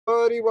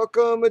Everybody,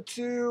 welcome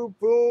to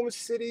Boom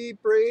City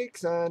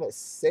Breaks on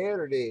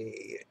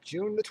Saturday,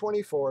 June the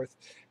 24th.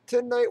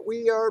 Tonight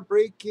we are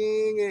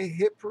breaking a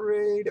Hit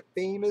Parade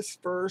Famous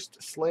First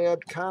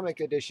Slabbed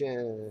Comic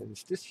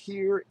Editions. This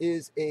here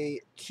is a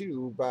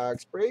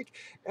 2-box break,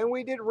 and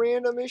we did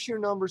random issue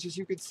numbers as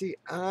you can see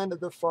on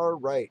the far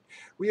right.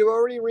 We have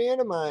already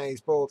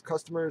randomized both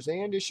customers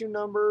and issue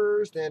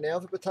numbers, then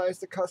alphabetized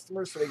the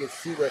customers so they could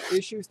see what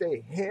issues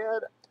they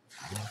had.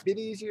 A bit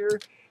easier.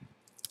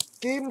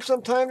 Gave him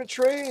some time to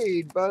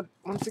trade, but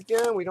once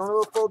again, we don't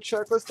have a full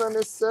checklist on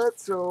this set,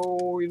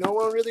 so no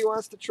one really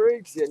wants to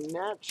trade because you're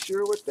not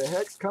sure what the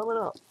heck's coming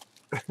up.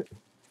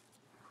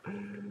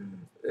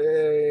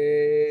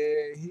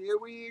 Here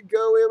we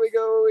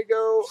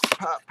go.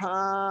 Pop,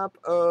 pop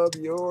of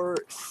your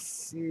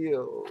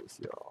seals,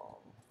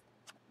 y'all.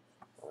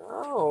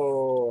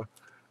 Oh,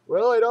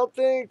 well, I don't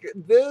think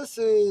this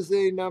is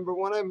a number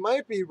one. I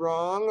might be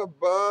wrong,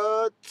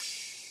 but...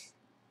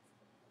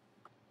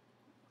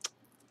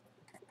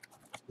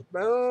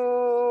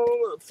 Well,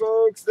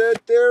 folks, that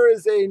there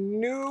is a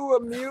new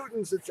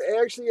Mutants. It's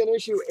actually an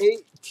issue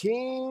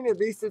 18. At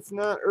least it's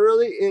not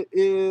early. It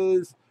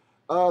is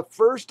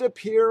first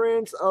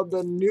appearance of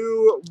the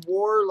new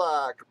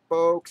Warlock,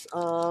 folks.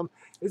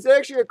 It's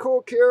actually a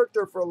cool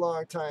character for a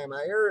long time.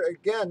 I hear,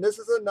 again, this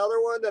is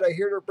another one that I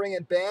hear they're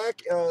bringing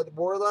back, the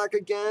Warlock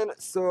again.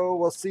 So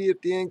we'll see if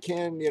the end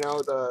can,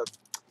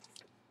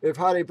 if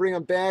how they bring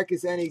them back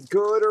is any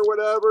good or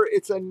whatever.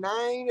 It's a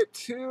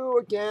 9-2.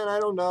 Again, I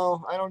don't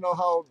know. I don't know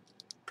how,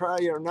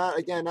 probably,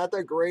 not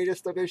the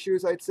greatest of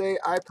issues, I'd say.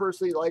 I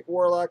personally like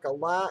Warlock a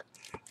lot,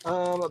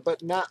 but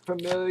not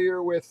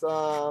familiar with,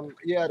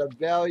 the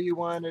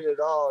value on it at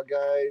all,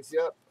 guys.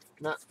 Yep,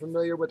 not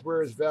familiar with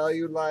where his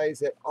value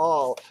lies at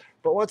all.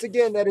 But once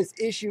again, that is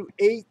issue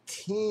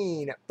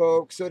 18,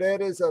 folks. So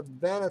that is a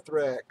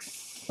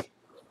Venethrex.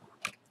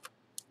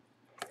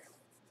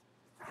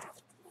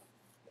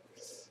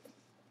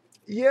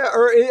 Yeah,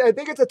 or I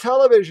think it's a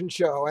television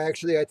show,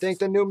 actually. I think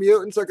the New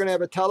Mutants are going to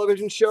have a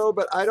television show,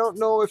 but I don't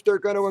know if they're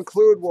going to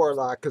include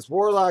Warlock, because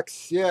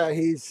Warlock's,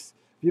 if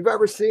you've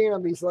ever seen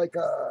him, he's like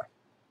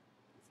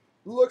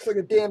looks like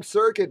a damn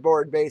circuit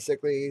board,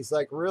 basically. He's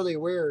like really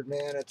weird,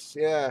 man.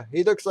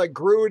 He looks like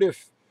Groot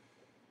if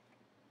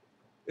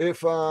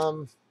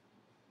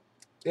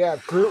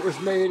Groot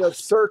was made of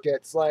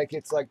circuits.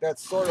 It's like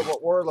that's sort of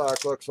what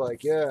Warlock looks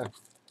like, yeah.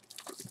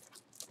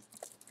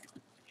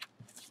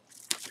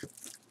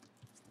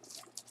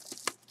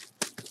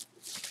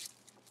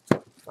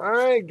 All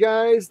right,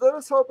 guys, let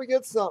us hope we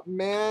get something,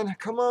 man.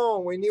 Come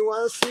on, we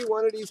want to see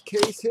one of these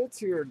case hits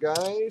here,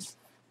 guys.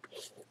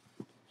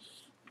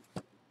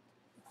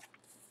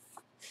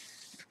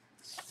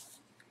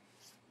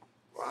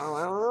 Wow,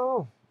 I don't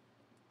know.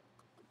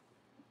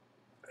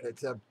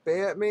 It's a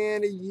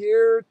Batman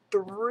year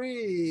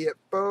 3,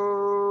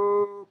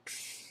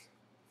 folks.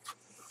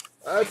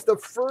 That's the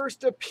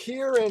first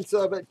appearance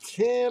of a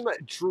Tim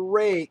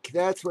Drake.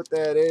 That's what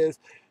that is.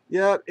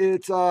 Yep,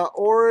 it's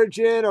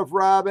Origin of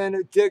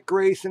Robin, Dick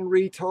Grayson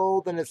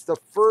retold, and it's the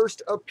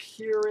first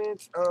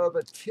appearance of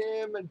a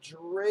Tim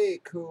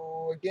Drake,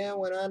 who again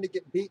went on to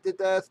get beat to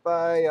death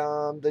by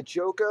the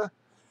Joker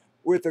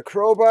with the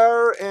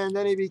crowbar, and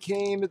then he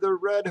became the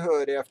Red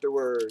Hood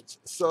afterwards.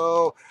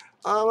 So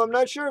I'm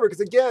not sure, because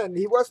again,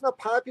 he wasn't a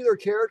popular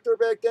character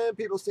back then.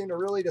 People seemed to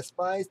really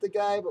despise the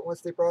guy, but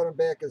once they brought him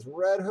back as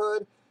Red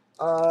Hood,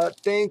 I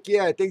think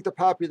the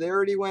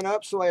popularity went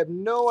up. So I have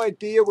no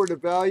idea where the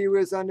value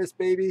is on this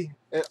baby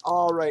at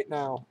all right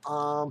now.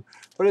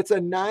 But it's a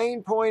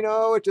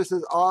 9.0. It just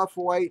says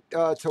off-white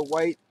to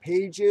white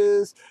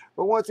pages.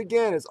 But once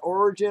again, it's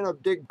Origin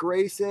of Dick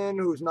Grayson,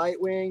 who's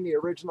Nightwing, the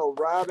original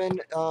Robin,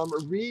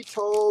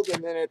 retold,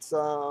 and then it's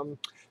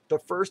the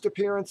first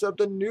appearance of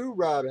the new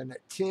Robin,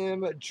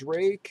 Tim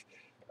Drake,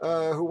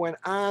 who went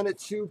on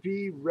to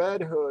be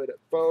Red Hood,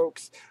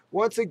 folks.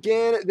 Once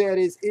again, that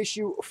is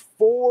issue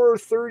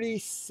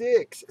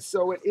 436,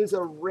 so it is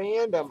a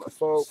random,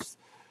 folks.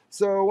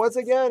 So once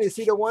again, you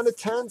see the 1 to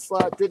 10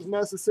 slot didn't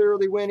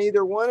necessarily win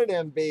either one of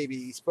them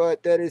babies,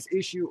 but that is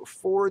issue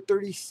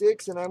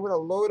 436, and I'm going to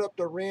load up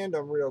the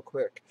random real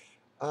quick.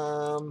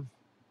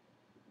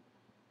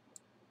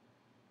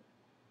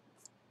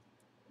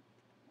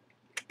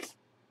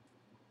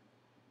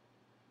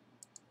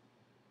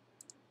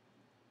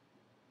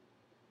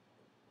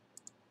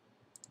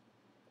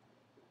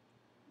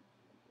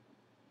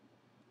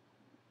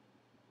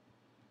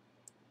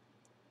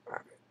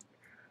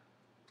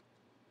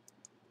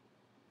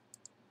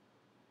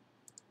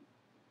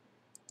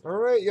 All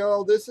right,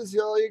 y'all, this is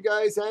all you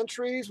guys'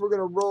 entries. We're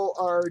going to roll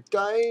our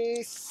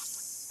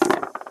dice.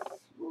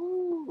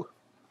 Woo.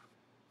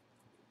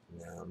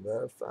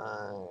 Number 5.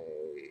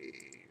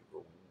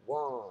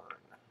 1,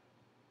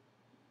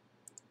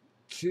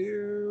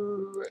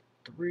 2,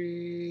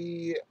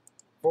 3,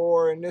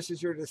 4, and this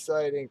is your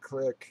deciding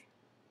click.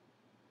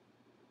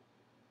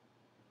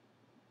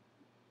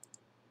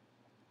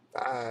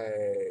 5.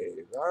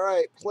 All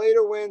right, Play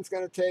to Win's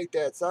going to take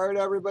that. Sorry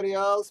to everybody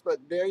else, but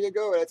there you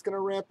go. That's going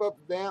to ramp up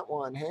that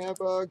one. Have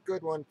a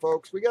good one,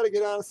 folks. We got to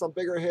get on to some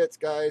bigger hits,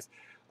 guys.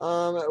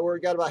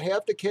 We've got about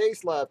half the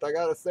case left. I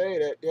got to say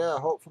that. Yeah,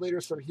 hopefully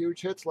there's some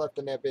huge hits left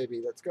in that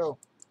baby. Let's go.